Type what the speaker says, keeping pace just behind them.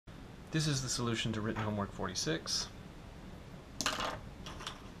This is the solution to written homework 46. Okay,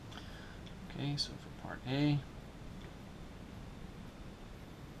 so for part A,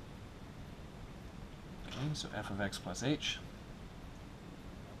 okay, so f of x plus h,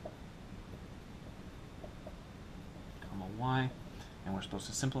 comma y, and we're supposed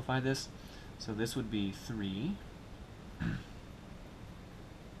to simplify this. So this would be 3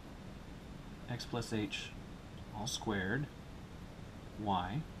 x plus h all squared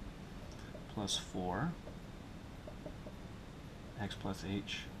y plus 4 x plus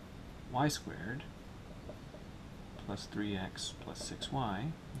h y squared plus 3x plus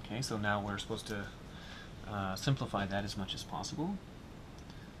 6y. Okay, so now we're supposed to simplify that as much as possible.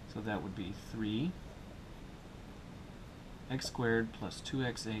 So that would be 3 x squared plus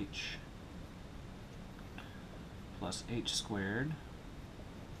 2xh plus h squared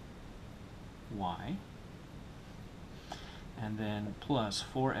y, and then plus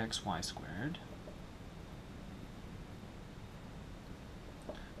 4xy squared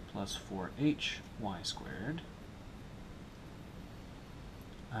plus 4hy squared.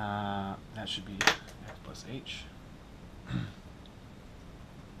 That should be x plus h.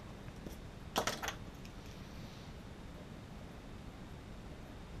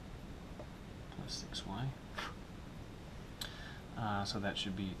 Plus 6y. So that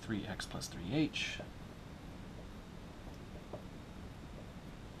should be 3x plus 3h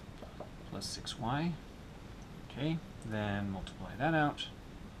plus 6y. Okay, then multiply that out.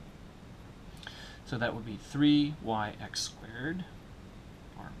 So that would be 3yx squared,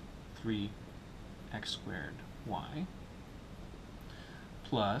 or 3x squared y,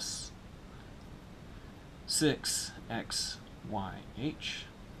 plus 6xyh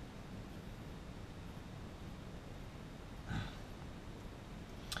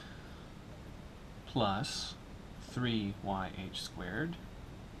plus 3yh squared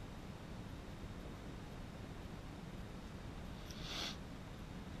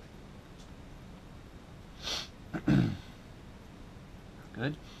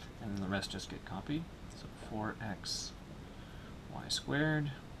good, and the rest just get copied. So 4xy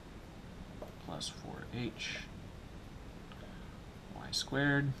squared plus 4hy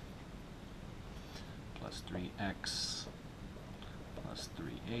squared plus 3x plus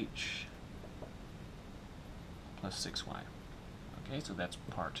 3h plus 6y. Okay, so that's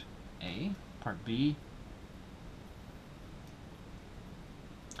part A. Part B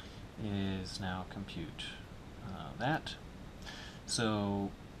is now compute that.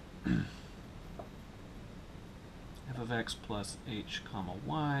 So f of x plus h comma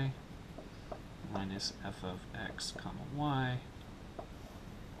y minus f of x comma y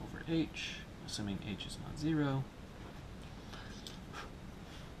over h, assuming h is not 0.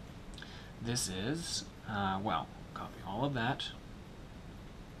 This is, well, copy all of that.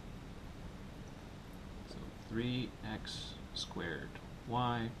 So 3x squared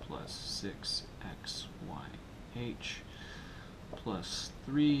y plus 6xyh plus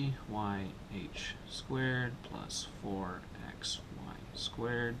 3yh squared plus 4xy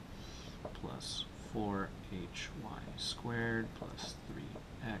squared plus 4hy squared plus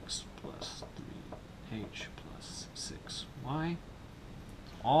 3x plus 3h plus 6y.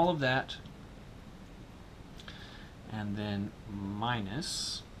 All of that, and then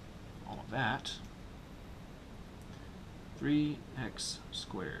minus all of that, 3x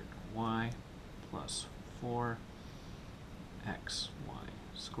squared y plus 4xy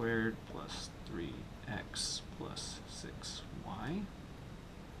squared plus 3x plus 6y,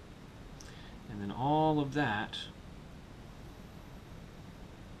 and then all of that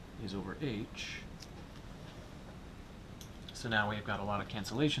is over h. So now we've got a lot of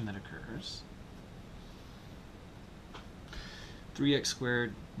cancellation that occurs. 3x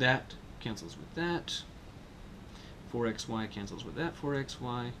squared, that cancels with that. 4xy cancels with that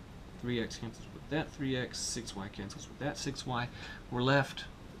 4xy. 3x cancels with that 3x. 6y cancels with that 6y. We're left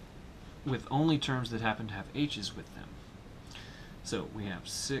with only terms that happen to have h's with them. So we have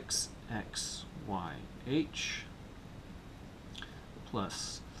 6xyh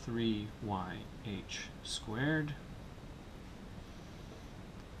plus 3yh squared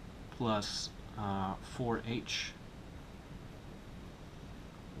plus 4hy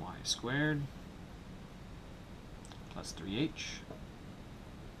squared plus 3h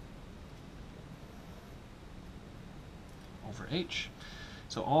over h.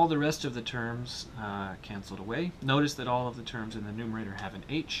 So all the rest of the terms canceled away. Notice that all of the terms in the numerator have an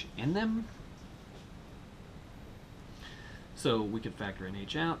h in them. So we could factor an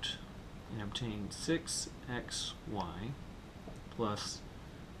h out and obtain 6xy plus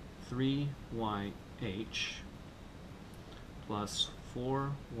 3yh plus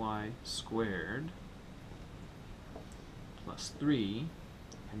 4y squared plus 3,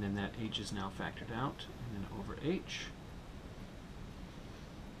 and then that h is now factored out, and then over h.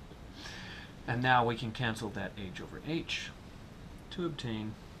 And now we can cancel that h over h to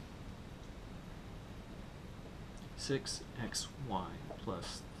obtain 6xy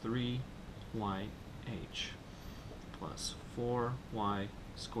plus 3yh plus 4y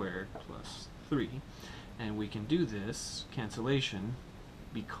squared plus 3. And we can do this cancellation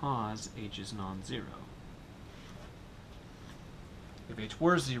because h is non-zero. If h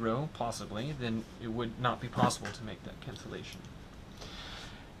were 0, possibly, then it would not be possible to make that cancellation.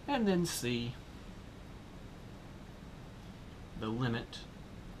 And then see the limit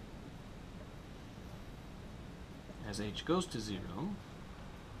as h goes to 0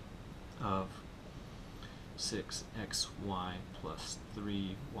 of 6xy plus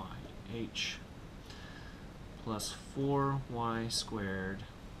 3yh plus 4y squared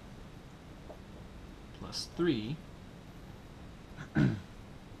plus 3.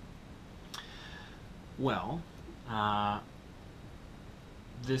 Well,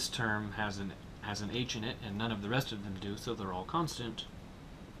 this term has an h in it, and none of the rest of them do, so they're all constant.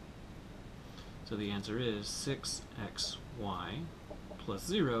 So the answer is 6xy plus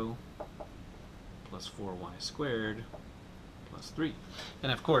 0 plus 4y squared plus 3.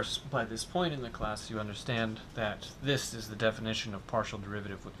 And of course, by this point in the class, you understand that this is the definition of partial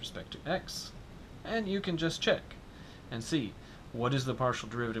derivative with respect to x, and you can just check and see, what is the partial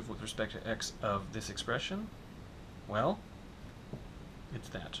derivative with respect to x of this expression? Well, it's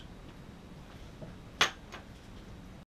that.